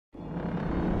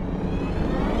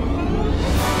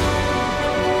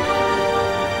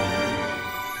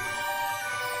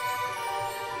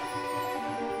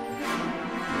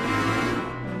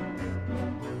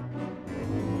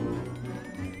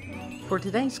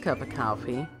today's cup of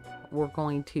coffee, we're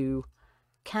going to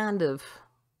kind of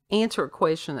answer a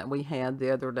question that we had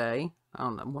the other day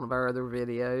on one of our other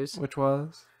videos. Which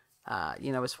was?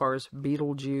 As far as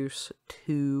Beetlejuice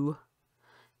 2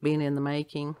 being in the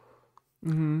making.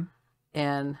 Mm-hmm.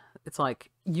 And it's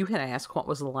like, you had asked what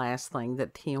was the last thing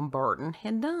that Tim Burton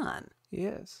had done.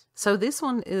 Yes. So this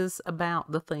one is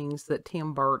about the things that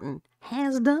Tim Burton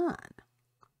has done.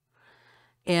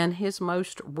 And his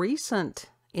most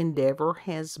recent endeavor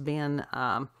has been,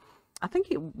 I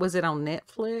think it on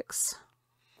Netflix,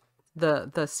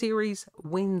 the series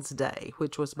Wednesday,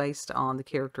 which was based on the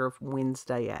character of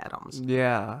Wednesday Addams.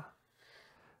 Yeah.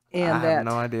 And I have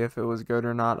no idea if it was good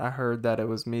or not. I heard that it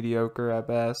was mediocre at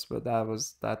best, but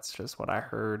that's just what I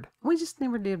heard. We just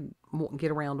never did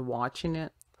get around to watching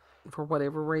it for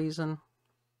whatever reason.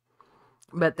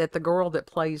 But that the girl that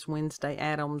plays Wednesday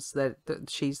Addams, that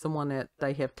she's the one that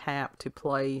they have tapped to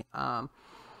play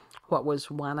what was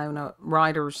Winona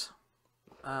Ryder's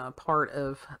part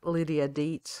of Lydia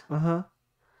Dietz. Uh-huh.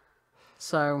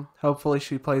 So hopefully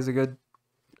she plays a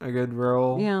good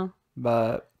role. Yeah.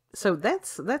 But so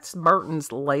that's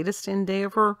Burton's latest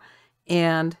endeavor.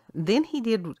 And then he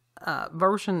did a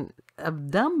version of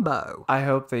Dumbo. I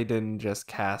hope they didn't just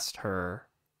cast her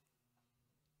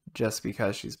just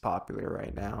because she's popular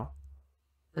right now.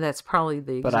 That's probably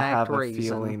the exact reason. But I have a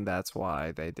feeling that's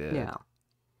why they did. Yeah.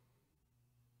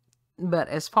 But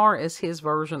as far as his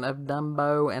version of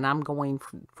Dumbo, and I'm going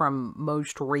from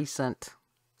most recent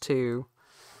to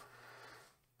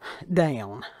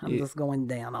down. I'm just going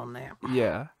down on that.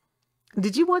 Yeah.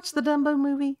 Did you watch the Dumbo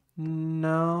movie?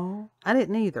 No. I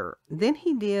didn't either. Then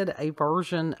he did a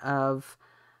version of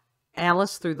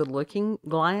Alice Through the Looking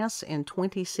Glass in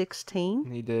 2016.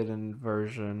 He did a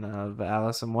version of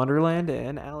Alice in Wonderland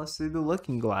and Alice Through the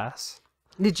Looking Glass.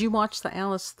 Did you watch the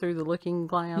Alice Through the Looking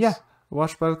Glass? Yeah,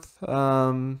 watched both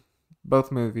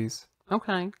movies.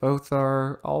 Okay. Both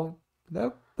are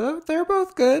they're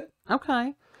both good.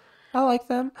 Okay. I like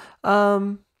them.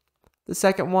 The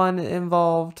second one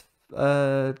involved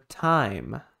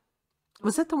time.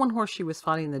 Was that the one where she was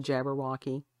fighting the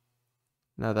Jabberwocky?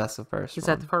 No, that's the first one. Is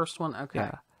that the first one? Okay.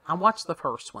 Yeah. I watched the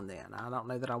first one then. I don't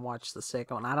know that I watched the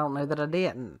second one. I don't know that I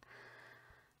didn't.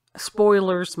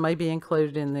 Spoilers may be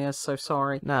included in this, so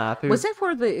sorry. Nah. Was that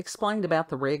where they explained about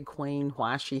the Red Queen,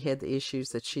 why she had the issues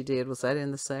that she did? Was that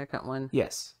in the second one?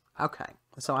 Yes. Okay.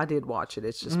 So I did watch it.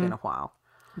 It's just been a while.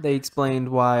 They explained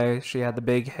why she had the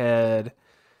big head.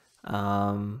 It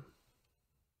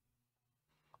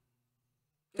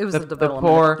was the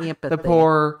development of empathy. The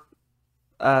poor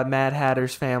Mad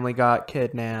Hatter's family got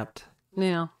kidnapped.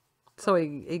 Yeah. So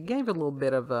it gave a little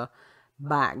bit of a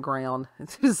background.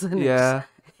 It was an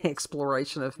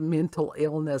exploration of mental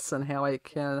illness and how it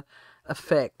can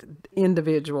affect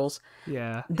individuals.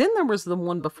 Yeah. Then there was the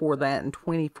one before that in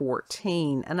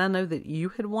 2014, and I know that you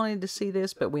had wanted to see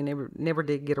this, but we never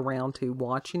did get around to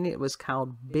watching it. It was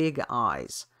called Big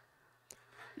Eyes.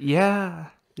 Yeah.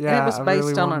 Yeah. And it was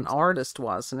based on an artist,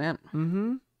 wasn't it?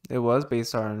 Mm-hmm. It was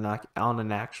based on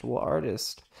an actual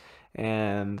artist,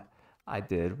 and I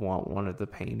did want one of the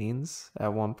paintings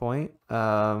at one point.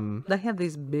 They have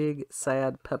these big,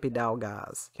 sad puppy dog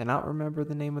eyes. Cannot remember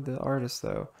the name of the artist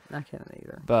though. I can't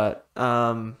either. But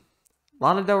Lana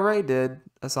Del Rey did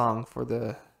a song for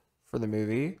the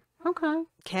movie. Okay.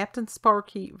 Captain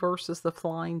Sparky versus the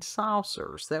Flying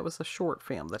Saucers. That was a short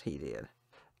film that he did.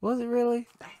 Was it really?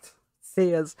 It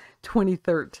says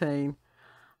 2013.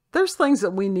 There's things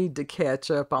that we need to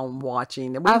catch up on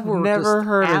watching. I've never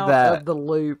heard of that. Out of the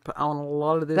loop on a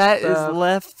lot of this stuff. That is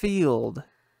left field.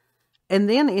 And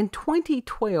then in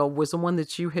 2012 was the one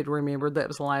that you had remembered. That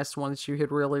was the last one that you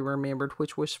had really remembered,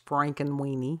 which was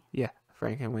Frankenweenie. Yeah,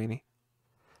 Frankenweenie.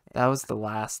 That was the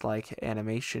last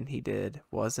animation he did,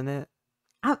 wasn't it?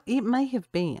 It may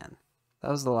have been.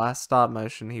 That was the last stop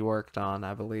motion he worked on,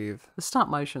 I believe. The stop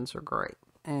motions are great.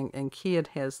 And Kid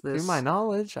has this, to my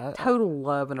knowledge, total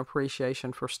love and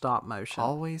appreciation for stop motion.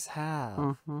 Always have.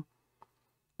 Mm-hmm.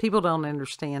 People don't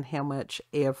understand how much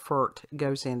effort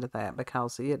goes into that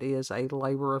because it is a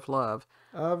labor of love.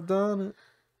 I've done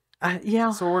it. Yeah.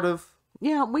 Sort of.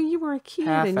 Yeah, well, you were a kid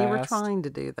and you were trying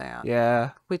to do that.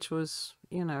 Yeah. Which was,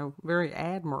 very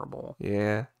admirable.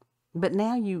 Yeah. But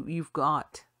now you've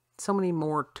got so many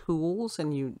more tools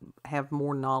and you have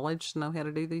more knowledge to know how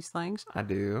to do these things. I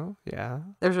do, yeah.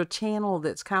 There's a channel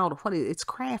that's called, it's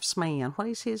Craftsman. What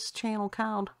is his channel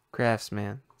called?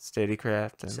 Craftsman. Steady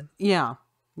Crafting. Yeah.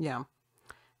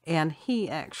 And he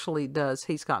actually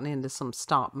he's gotten into some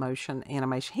stop motion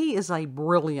animation. He is a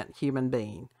brilliant human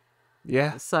being.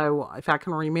 Yeah. So if I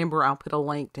can remember, I'll put a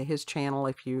link to his channel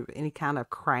if you, any kind of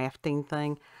crafting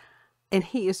thing. And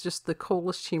he is just the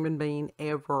coolest human being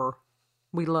ever.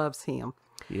 We loves him.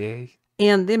 Yeah.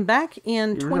 And then back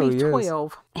in He really is.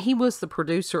 2012, he was the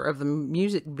producer of the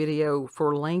music video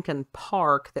for Linkin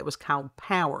Park that was called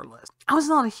Powerless. I was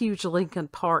not a huge Linkin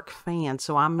Park fan,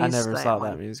 so I missed that I never saw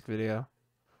one. that music video.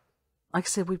 Like I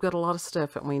said, we've got a lot of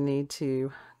stuff that we need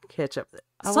to catch up.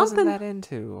 I wasn't that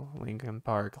into Linkin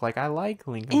Park. Like, I like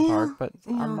Linkin Park, but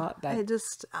I'm not that. It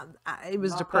just, it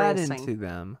was not depressing. that into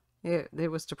them.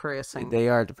 It was depressing. They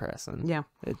are depressing. Yeah.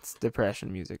 It's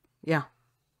depression music. Yeah.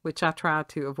 Which I try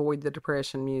to avoid the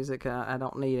depression music. I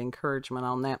don't need encouragement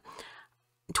on that.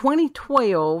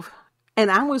 2012,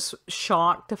 and I was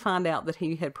shocked to find out that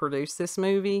he had produced this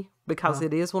movie because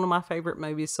it is one of my favorite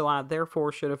movies, so I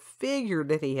therefore should have figured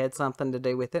that he had something to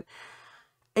do with it.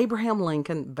 Abraham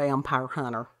Lincoln, Vampire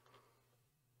Hunter.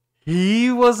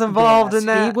 He was involved in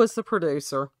that? He was the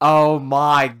producer. Oh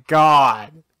my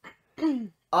God.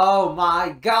 Oh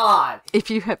my God.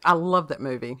 I love that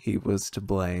movie. He was to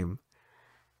blame.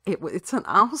 It's an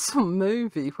awesome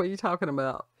movie. What are you talking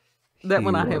about? That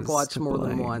one I have watched more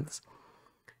than once.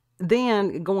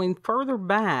 Then, going further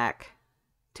back,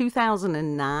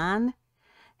 2009,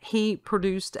 he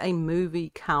produced a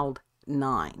movie called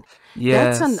 9.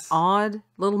 Yes. That's an odd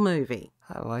little movie.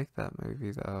 I like that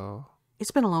movie, though.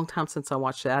 It's been a long time since I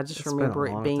watched it. I just remember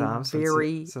it being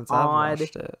very since odd. I've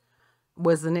watched it.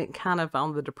 Wasn't it kind of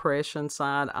on the depression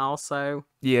side also?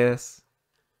 Yes.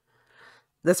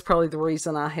 That's probably the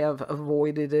reason I have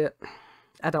avoided it.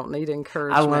 I don't need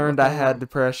encouragement. I learned I had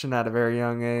depression at a very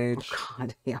young age. Oh,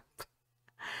 God, yeah.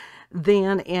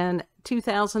 Then in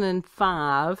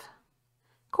 2005,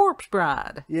 Corpse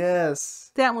Bride.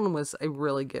 Yes. That one was a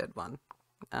really good one.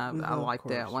 I liked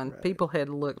that one. Bride. People had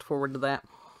looked forward to that.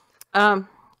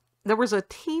 There was a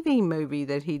TV movie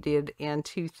that he did in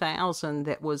 2000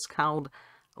 that was called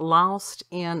Lost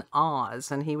in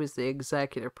Oz, and he was the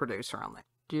executive producer on that.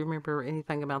 Do you remember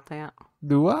anything about that?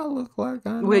 Do I look like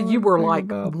I know Well, you were like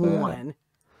about one. that?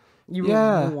 You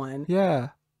were one. Yeah.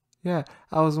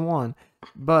 I was one.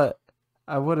 But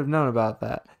I would have known about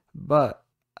that. But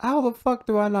how the fuck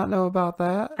do I not know about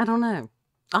that? I don't know.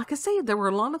 Like I said, there were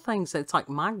a lot of things that's like,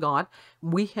 my God,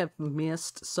 we have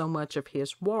missed so much of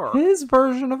his work. His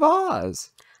version of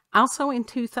Oz. Also in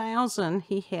 2000,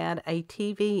 he had a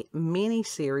TV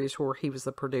miniseries where he was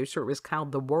the producer. It was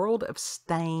called The World of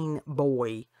Stain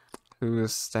Boy. Who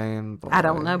is Stain Boy? I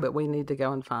don't know, but we need to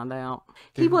go and find out.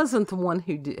 He wasn't the one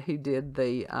who did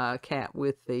the cat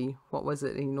with the, what was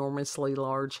it, enormously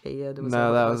large head?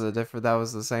 No, that was a different, that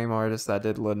was the same artist that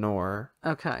did Lenore.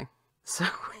 Okay. So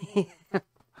we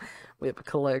have a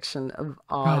collection of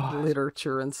odd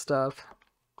literature and stuff.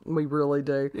 We really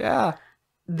do. Yeah.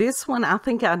 This one, I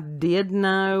think I did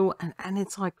know, and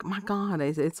it's like, my God,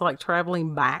 it's like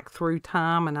traveling back through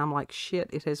time, and I'm like, shit,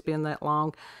 it has been that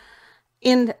long.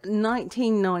 In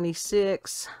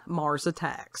 1996, Mars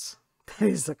Attacks. That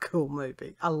is a cool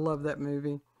movie. I love that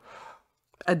movie.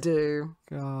 I do.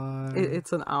 God.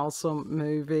 It's an awesome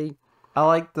movie. I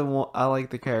like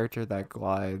the character that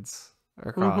glides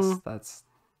across. Mm-hmm.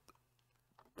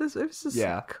 It was just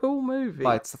a cool movie.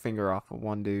 Bites the finger off of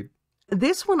one dude.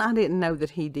 This one I didn't know that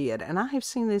he did, and I have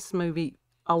seen this movie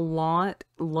a lot,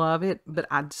 love it, but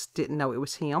I just didn't know it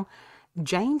was him.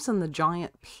 James and the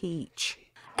Giant Peach.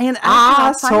 And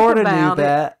I sort of knew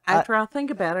that. After I think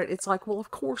about it, it's like, well,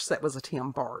 of course that was a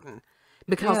Tim Burton,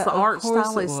 because the art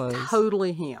style is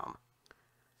totally him.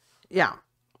 Yeah.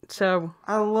 So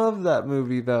I love that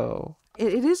movie, though.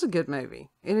 It is a good movie.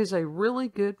 It is a really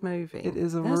good movie. It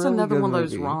is a That's really another good one of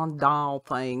those movie. Ron Dahl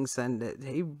things, and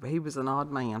he was an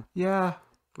odd man. Yeah.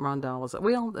 Ron Dahl was,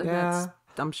 well, Yeah.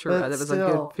 I'm sure that was a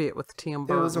good fit with Tim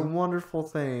Burton. It was a wonderful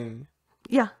thing.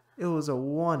 Yeah. It was a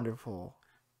wonderful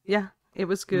Yeah, it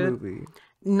was good. movie.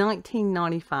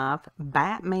 1995,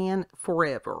 Batman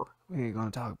Forever. We ain't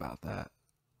gonna talk about that.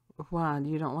 Why,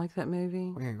 you don't like that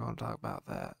movie? We ain't gonna talk about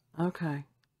that. Okay.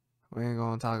 We ain't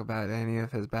gonna talk about any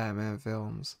of his Batman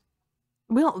films.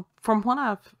 Well, from what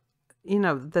I've,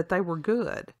 that they were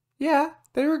good. Yeah,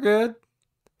 they were good.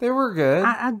 They were good.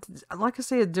 I like I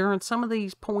said, during some of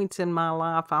these points in my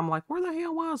life, I'm like, where the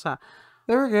hell was I?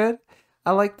 They were good.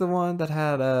 I like the one that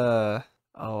had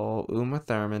Uma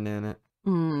Thurman in it.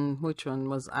 Which one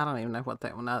was? I don't even know what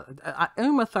that one.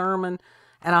 Uma Thurman,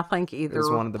 and I think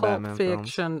either one of the Pulp Batman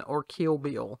Fiction or Kill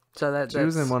Bill. So she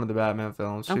was in one of the Batman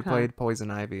films. She played Poison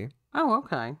Ivy. Oh,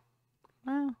 okay.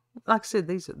 Well, like I said,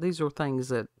 these are things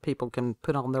that people can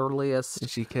put on their list. And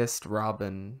she kissed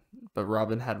Robin, but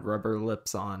Robin had rubber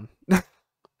lips on.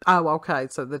 Oh, okay.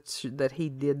 So that he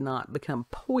did not become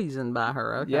poisoned by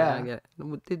her. Okay, Yeah. I get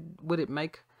it. Would it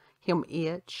make him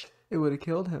itch? It would have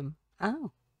killed him.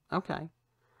 Oh, Okay.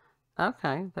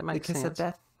 Okay, that makes because sense. of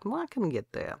death. Well, I can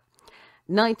get that.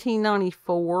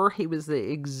 1994, he was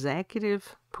the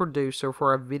executive producer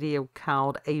for a video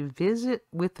called A Visit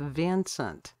with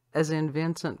Vincent, as in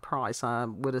Vincent Price, I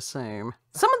would assume.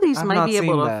 Some of these I've may not be able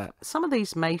seen to, that. some of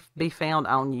these may be found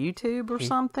on YouTube or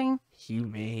something. He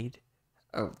made.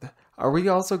 Oh, are we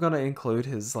also going to include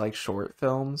his like short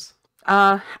films?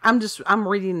 I'm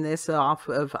reading this off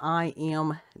of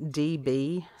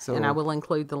IMDb, So and I will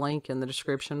include the link in the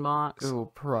description box. it will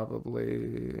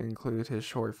probably include his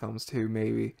short films too,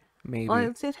 maybe.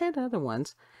 Well, it had other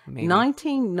ones. Maybe.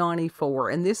 1994,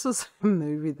 and this was a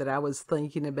movie that I was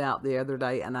thinking about the other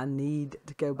day, and I need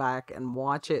to go back and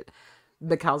watch it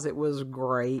because it was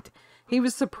great. He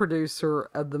was the producer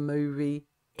of the movie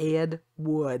Ed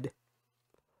Wood.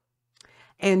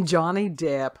 And Johnny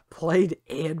Depp played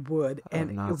Ed Wood, and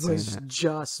it was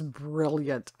just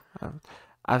brilliant.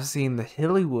 I've seen the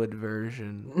Hollywood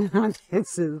version.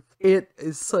 It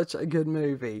is such a good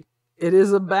movie. It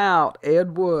is about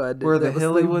Ed Wood, where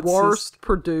the worst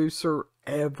producer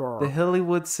ever. The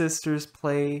Hollywood sisters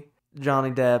play Johnny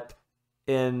Depp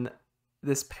in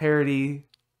this parody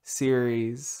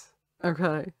series.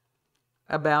 Okay.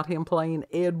 About him playing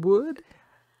Ed Wood?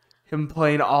 Him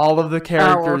playing all of the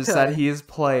characters that he has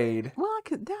played. Well,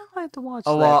 I'll have to watch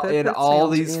a lot in all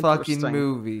these fucking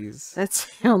movies. That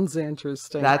sounds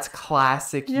interesting. That's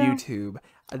classic YouTube.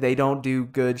 They don't do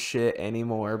good shit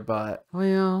anymore, but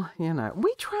well,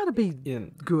 we try to be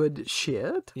good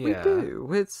shit. Yeah. We do.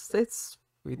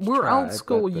 We're old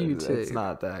school YouTube. It's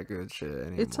not that good shit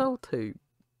anymore. It's old tube.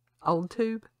 Old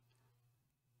tube?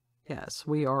 Yes,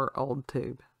 we are old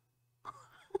tube.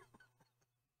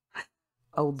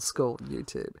 Old school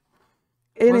YouTube.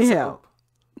 Anyhow.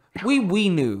 We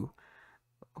knew.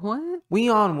 What? We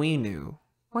knew.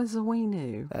 What's a we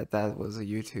knew? That was a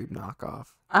YouTube knockoff.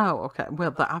 Oh, okay.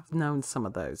 Well, I've known some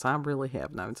of those. I really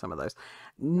have known some of those.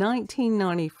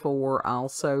 1994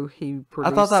 also, he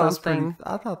produced something.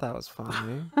 I thought that was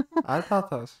funny. I thought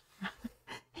that was...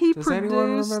 Does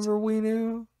anyone remember we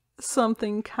knew?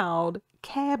 Something called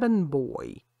Cabin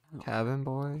Boy. Cabin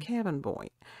Boy? Cabin Boy.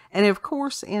 And of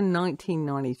course, in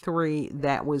 1993,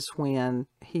 that was when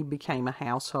he became a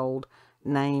household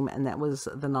name, and that was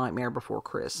The Nightmare Before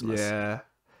Christmas. Yeah.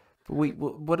 But wait,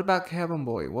 what about Cabin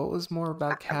Boy? What was more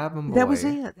about Cabin Boy? That was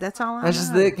it. That's all I know. That's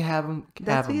just it, Cabin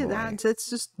That's it. Boy. It's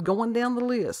just going down the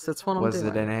list. That's what I'm doing. Was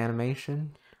it an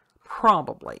animation?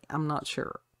 Probably. I'm not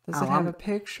sure. Does it have a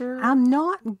picture? I'm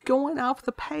not going off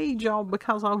the page, y'all,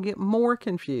 because I'll get more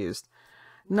confused.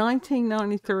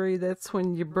 1993, that's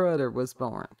when your brother was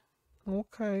born.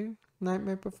 Okay.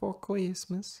 Nightmare Before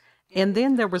Christmas. And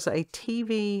then there was a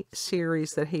TV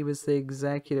series that he was the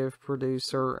executive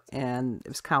producer, and it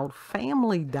was called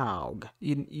Family Dog.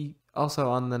 You also,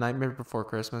 on the Nightmare Before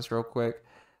Christmas, real quick,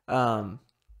 I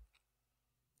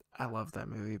love that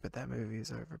movie, but that movie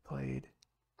is overplayed.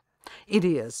 It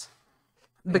is.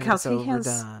 Because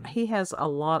he has a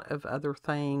lot of other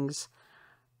things.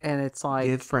 And it's like...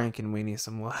 Give Frank and Weenie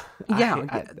some love.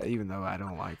 Yeah. Even though I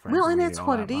don't like Frank and Weenie. Well, and that's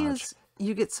what it is.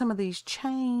 You get some of these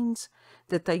chains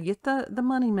that they get the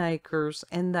money makers,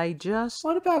 and they just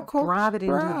what about Corpse drive it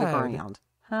Bride? into the ground.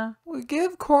 Huh? Well,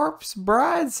 give Corpse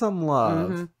Bride some love.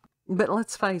 Mm-hmm. But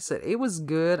let's face it, it was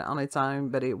good on its own,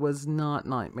 but it was not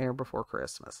Nightmare Before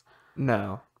Christmas.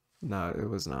 No, it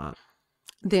was not.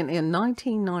 Then in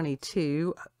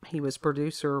 1992, he was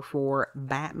producer for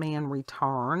Batman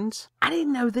Returns. I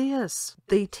didn't know this.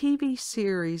 The TV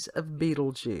series of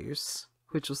Beetlejuice,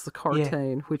 which was the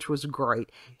cartoon, which was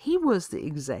great. He was the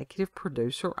executive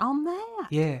producer on that.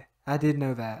 Yeah, I did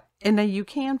know that. And now you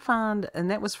can find,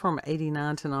 and that was from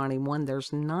 89 to 91,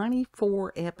 there's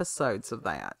 94 episodes of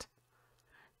that.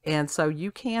 And so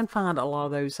you can find a lot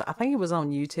of those. I think it was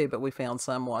on YouTube, but we found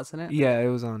some, wasn't it? Yeah, it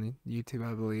was on YouTube,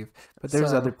 I believe. But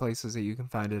there's other places that you can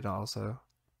find it also.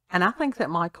 And I think that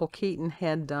Michael Keaton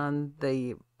had done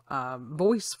the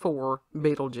voice for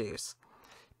Beetlejuice.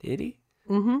 Did he?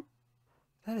 Mm-hmm.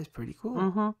 That is pretty cool.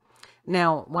 Mm-hmm.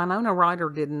 Now, Winona Ryder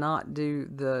did not do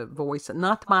the voice,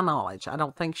 not to my knowledge. I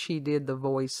don't think she did the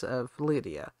voice of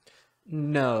Lydia.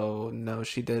 No,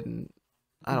 she didn't.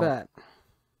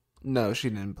 No, she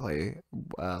didn't play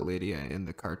Lydia in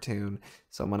the cartoon.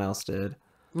 Someone else did.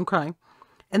 Okay.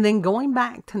 And then going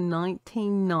back to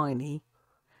 1990,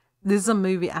 this is a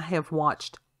movie I have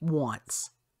watched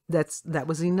once. That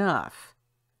was enough.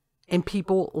 And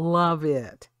people love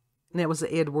it. And that was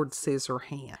Edward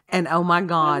Scissorhands. And oh my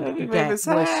God, that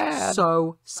was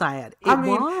so sad. It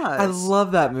was. I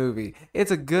love that movie.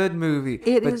 It's a good movie.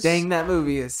 But dang, that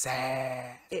movie is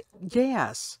sad.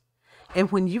 Yes.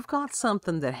 And when you've got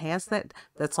something that has that,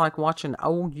 that's like watching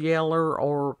Old Yeller,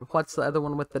 or what's the other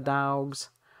one with the dogs?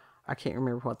 I can't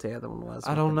remember what the other one was.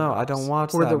 I don't know. I don't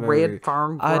watch where that the movie. red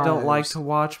fern grows. I don't like to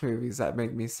watch movies that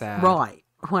make me sad. Right.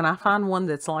 When I find one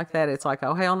that's like that, it's like,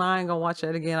 oh, hell no, I ain't going to watch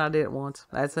that again. I did it once.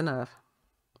 That's enough.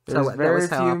 There's so very that was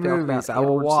how few I felt movies about I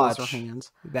will Edward watch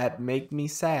Scissorhands. that make me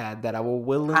sad that I will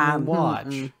willingly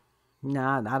watch.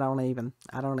 No, I don't even.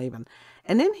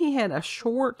 And then he had a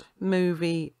short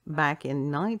movie back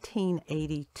in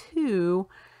 1982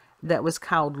 that was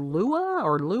called Luau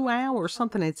or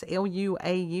something. It's Luau.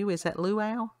 Is that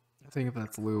Luau? I think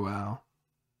that's Luau.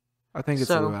 I think it's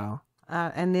Luau.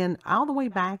 And then all the way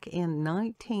back in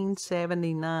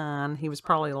 1979, he was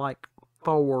probably like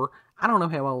 4. I don't know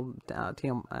how old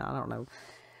Tim. I don't know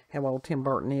how old Tim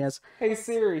Burton is. Hey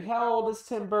Siri, how old is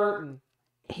Tim Burton?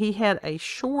 He had a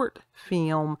short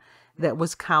film that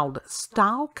was called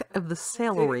Stalk of the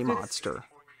Celery Monster.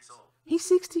 He's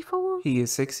 64? He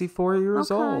is 64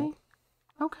 years old.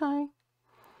 Okay.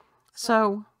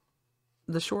 So,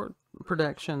 the short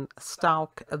production,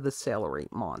 Stalk of the Celery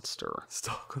Monster.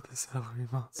 Stalk of the Celery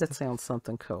Monster. That sounds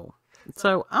something cool.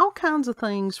 So, all kinds of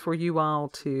things for you all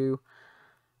to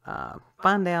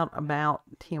find out about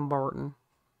Tim Burton.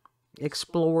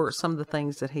 Explore some of the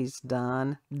things that he's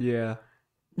done. Yeah.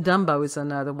 Dumbo is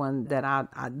another one that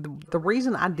the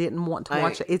reason I didn't want to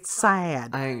watch it, it's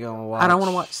sad. I ain't gonna watch. I don't want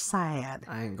to watch sad.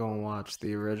 I ain't gonna watch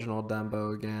the original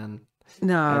Dumbo again.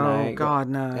 No, God,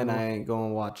 no. And I ain't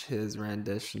gonna watch his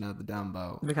rendition of the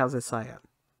Dumbo because it's sad.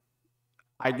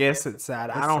 I guess it's sad.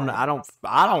 I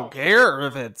don't care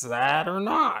if it's sad or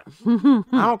not. I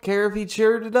don't care if he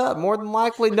cheered it up. More than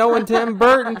likely, knowing Tim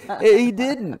Burton, he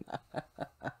didn't.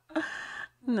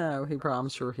 No, I'm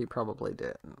sure he probably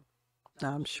didn't.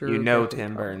 I'm sure.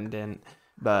 Tim Burton didn't.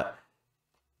 But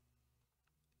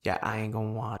yeah, I ain't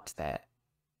gonna watch that.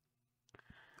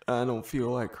 I don't feel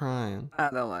like crying.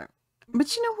 I don't know.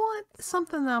 But you know what?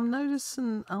 Something that I'm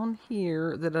noticing on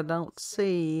here that I don't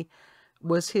see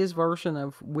was his version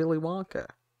of Willy Wonka.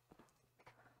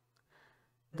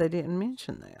 They didn't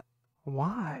mention that.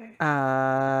 Why?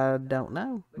 I don't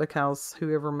know. Because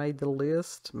whoever made the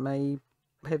list may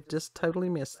have just totally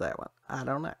missed that one. I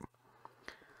don't know.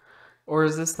 Or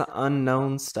is this the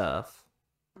unknown stuff?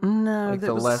 No, like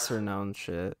the lesser known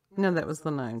shit. No, that was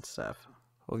the known stuff.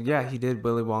 Well, yeah, he did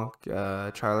Willy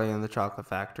Wonka, Charlie and the Chocolate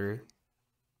Factory.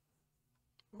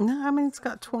 No, I mean, it's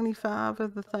got 25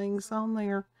 of the things on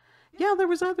there. Yeah, there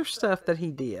was other stuff that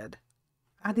he did.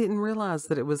 I didn't realize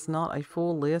that it was not a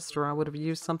full list, or I would have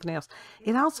used something else.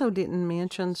 It also didn't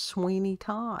mention Sweeney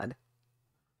Todd.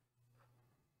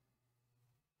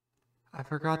 I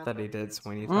forgot that he did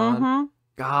Sweeney Todd. Mm-hmm.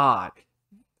 God.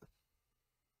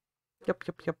 Yep.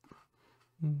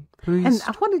 And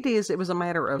what it is, it was a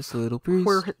matter of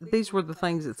where these were the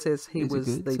things it says he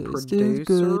was the producer.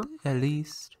 Good, at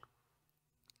least.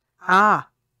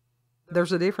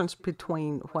 There's a difference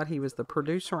between what he was the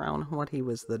producer on and what he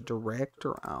was the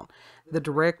director on. The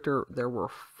director, there were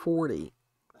 40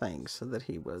 things that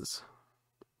he was.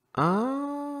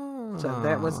 Oh. So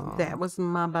that was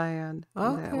my bad.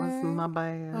 Okay. That was my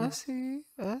bad. I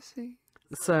see.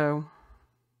 So,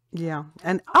 yeah.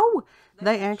 And,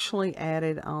 they actually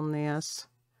added on this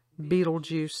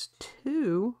Beetlejuice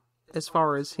 2, as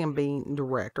far as him being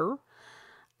director.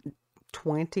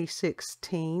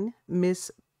 2016, Miss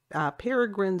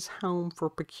Peregrine's Home for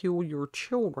Peculiar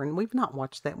Children. We've not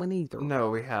watched that one either. No,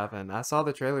 we haven't. I saw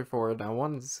the trailer for it and I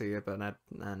wanted to see it, but I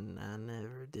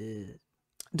never did.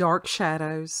 Dark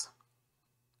Shadows.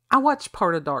 I watched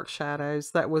part of Dark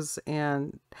Shadows. That was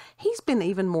in... He's been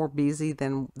even more busy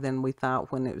than we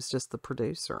thought when it was just the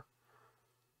producer.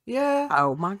 Yeah.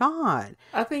 Oh my God.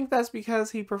 I think that's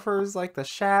because he prefers like the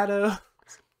shadow.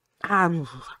 I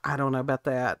don't know about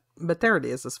that. But there it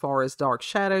is as far as Dark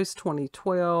Shadows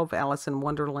 2012, Alice in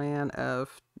Wonderland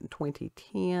of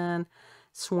 2010,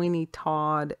 Sweeney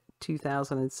Todd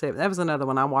 2007. That was another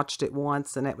one. I watched it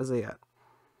once and that was it.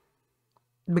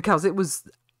 Because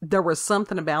there was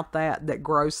something about that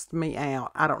grossed me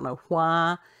out. I don't know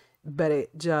why, but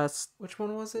it just... Which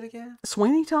one was it again?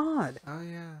 Sweeney Todd. Oh,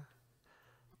 yeah.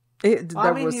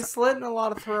 He's slitting a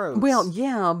lot of throats. Well,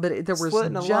 yeah, but there was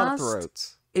slitting a lot of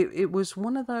throats. It was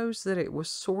one of those that it was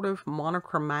sort of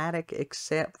monochromatic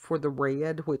except for the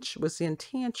red, which was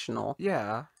intentional.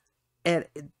 Yeah. And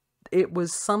it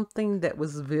was something that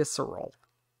was visceral.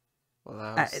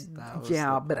 Well, that was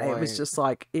yeah, but point. It was just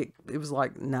like, it was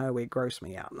like, no, it grossed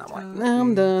me out. And I'm like, no,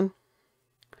 I'm done.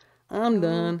 I'm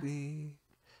done.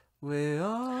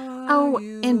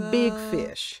 And Big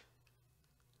Fish.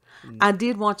 I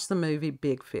did watch the movie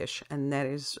Big Fish, and that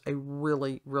is a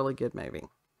really, really good movie.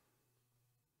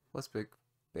 What's big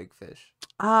fish?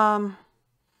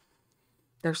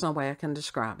 There's no way I can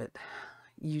describe it.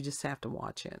 You just have to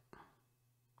watch it.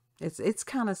 It's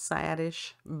kind of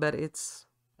saddish, but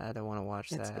I don't want to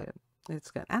watch it's that. good.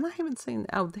 It's good. And I haven't seen.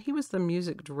 Oh, he was the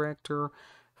music director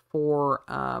for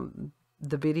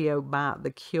the video by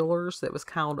The Killers that was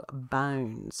called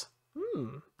Bones.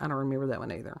 I don't remember that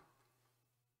one either.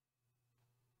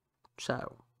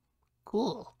 So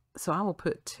Cool. So I will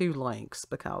put 2 links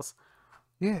because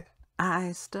Yeah. I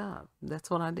iced up. That's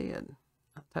what I did.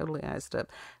 I totally iced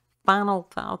up. Final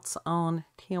thoughts on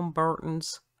Tim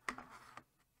Burton's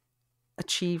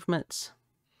achievements.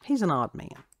 He's an odd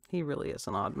man. He really is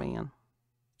an odd man.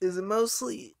 Is it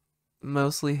mostly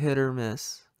hit or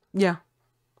miss? Yeah.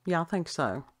 Yeah, I think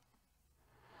so.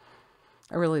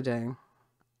 I really do.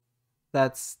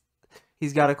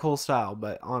 He's got a cool style,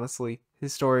 but honestly,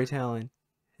 his storytelling,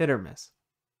 hit or miss.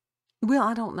 Well,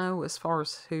 I don't know as far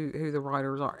as who the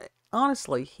writers are.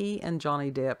 Honestly, he and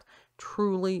Johnny Depp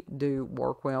truly do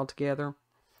work well together.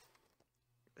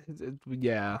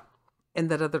 Yeah. And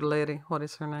that other lady, what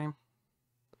is her name?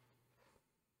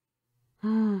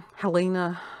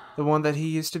 Helena. The one that he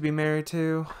used to be married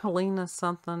to. Helena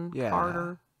something. Yeah.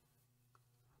 Carter.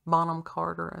 Bonham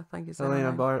Carter, I think is her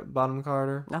Helena name. Bonham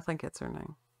Carter. I think that's her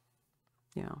name.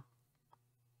 Yeah.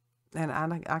 And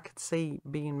I could see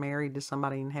being married to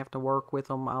somebody and have to work with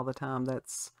them all the time.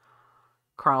 That's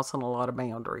crossing a lot of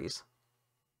boundaries.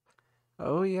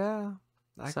 Oh, yeah.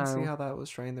 I can see So- how that would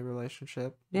strain the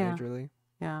relationship Yeah. majorly.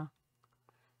 Yeah.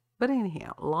 But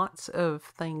anyhow, lots of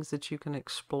things that you can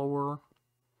explore.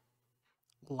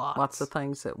 Lots of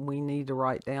things that we need to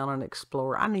write down and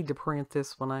explore. I need to print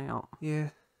this one out.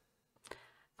 Yeah.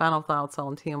 Final thoughts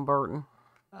on Tim Burton.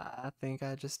 I think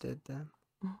I just did that.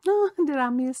 Did I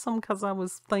miss some because I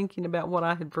was thinking about what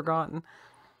I had forgotten?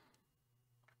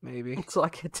 Maybe. It's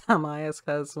like a time I asked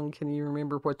husband, can you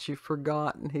remember what you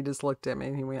forgot? And he just looked at me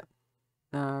and he went,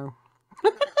 no.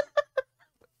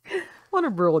 What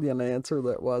a brilliant answer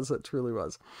that was. It truly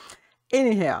was.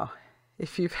 Anyhow,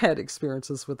 if you've had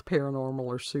experiences with paranormal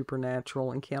or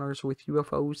supernatural encounters with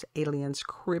UFOs, aliens,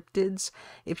 cryptids,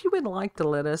 if you would like to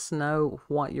let us know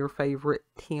what your favorite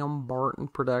Tim Burton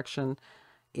production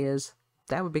is,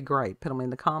 that would be great. Put them in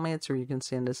the comments, or you can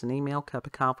send us an email,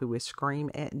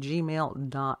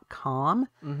 cupofcoffeewithscream@gmail.com.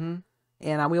 Mm-hmm.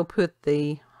 And I will put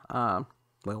the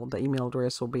email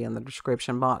address will be in the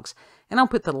description box. And I'll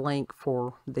put the link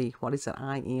for the,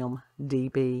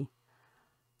 IMDb.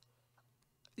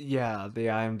 Yeah, the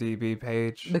IMDb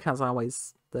page. Because I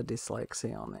always, the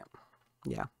dyslexia on that.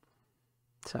 Yeah.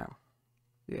 So.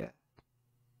 Yeah.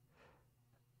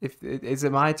 Is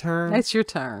it my turn? It's your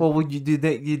turn. Well, you did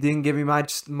that. You didn't give me my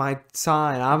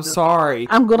sign. I'm sorry.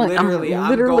 I'm literally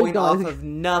literally going gonna- off of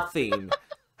nothing.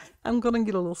 I'm going to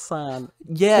get a little sign.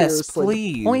 Yes, Seriously, to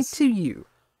please. point to you.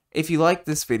 If you like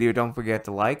this video, don't forget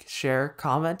to like, share,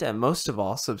 comment, and most of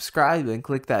all, subscribe and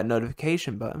click that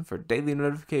notification button for daily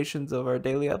notifications of our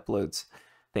daily uploads.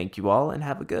 Thank you all and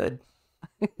have a good.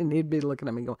 And he'd be looking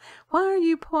at me going, why are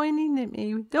you pointing at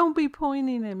me? Don't be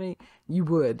pointing at me. You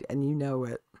would, and you know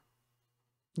it.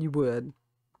 You would.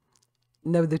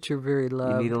 Know that you're very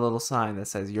loved. You need a little sign that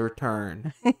says your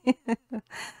turn.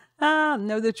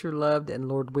 Know that you're loved, and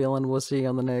Lord willing, we'll see you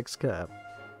on the next cup.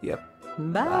 Yep.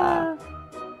 Bye.